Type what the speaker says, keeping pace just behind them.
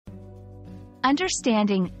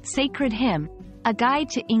Understanding Sacred Hymn, a guide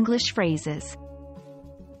to English phrases.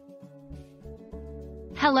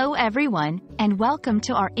 Hello everyone, and welcome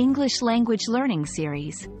to our English language learning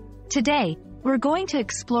series. Today, we're going to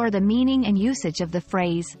explore the meaning and usage of the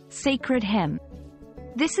phrase, sacred hymn.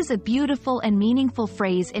 This is a beautiful and meaningful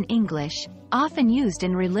phrase in English, often used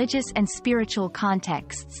in religious and spiritual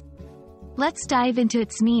contexts. Let's dive into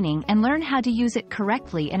its meaning and learn how to use it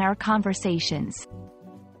correctly in our conversations.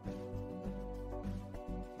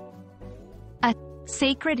 A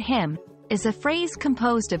sacred hymn is a phrase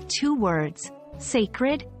composed of two words,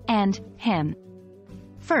 sacred and hymn.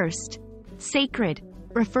 First, sacred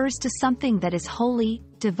refers to something that is holy,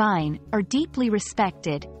 divine, or deeply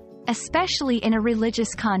respected, especially in a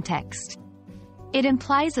religious context. It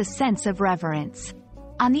implies a sense of reverence.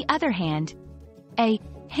 On the other hand, a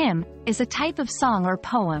hymn is a type of song or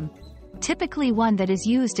poem, typically one that is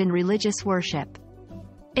used in religious worship.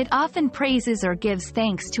 It often praises or gives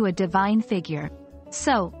thanks to a divine figure.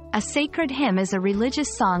 So, a sacred hymn is a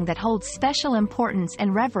religious song that holds special importance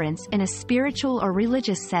and reverence in a spiritual or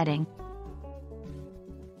religious setting.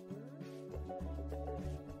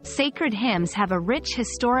 Sacred hymns have a rich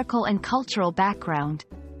historical and cultural background.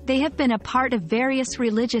 They have been a part of various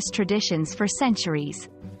religious traditions for centuries.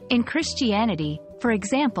 In Christianity, for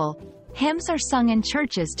example, hymns are sung in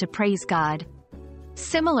churches to praise God.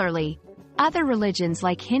 Similarly, other religions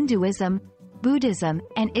like Hinduism, Buddhism,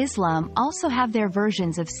 and Islam also have their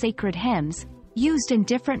versions of sacred hymns, used in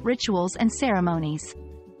different rituals and ceremonies.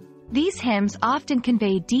 These hymns often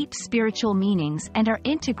convey deep spiritual meanings and are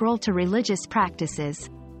integral to religious practices.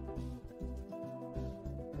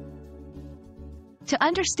 To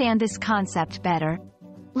understand this concept better,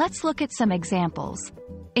 let's look at some examples.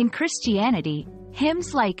 In Christianity,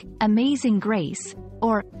 hymns like Amazing Grace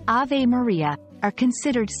or Ave Maria are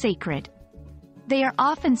considered sacred. They are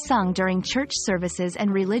often sung during church services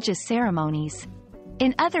and religious ceremonies.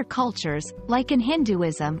 In other cultures, like in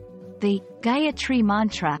Hinduism, the Gayatri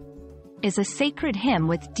Mantra is a sacred hymn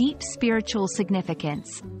with deep spiritual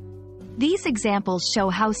significance. These examples show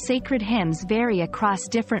how sacred hymns vary across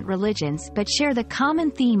different religions but share the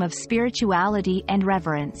common theme of spirituality and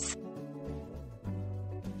reverence.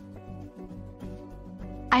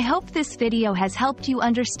 I hope this video has helped you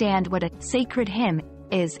understand what a sacred hymn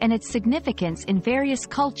is and its significance in various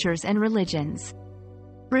cultures and religions.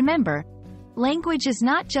 Remember, language is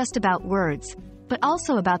not just about words, but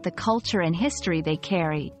also about the culture and history they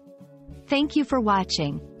carry. Thank you for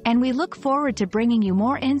watching, and we look forward to bringing you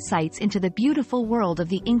more insights into the beautiful world of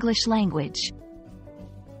the English language.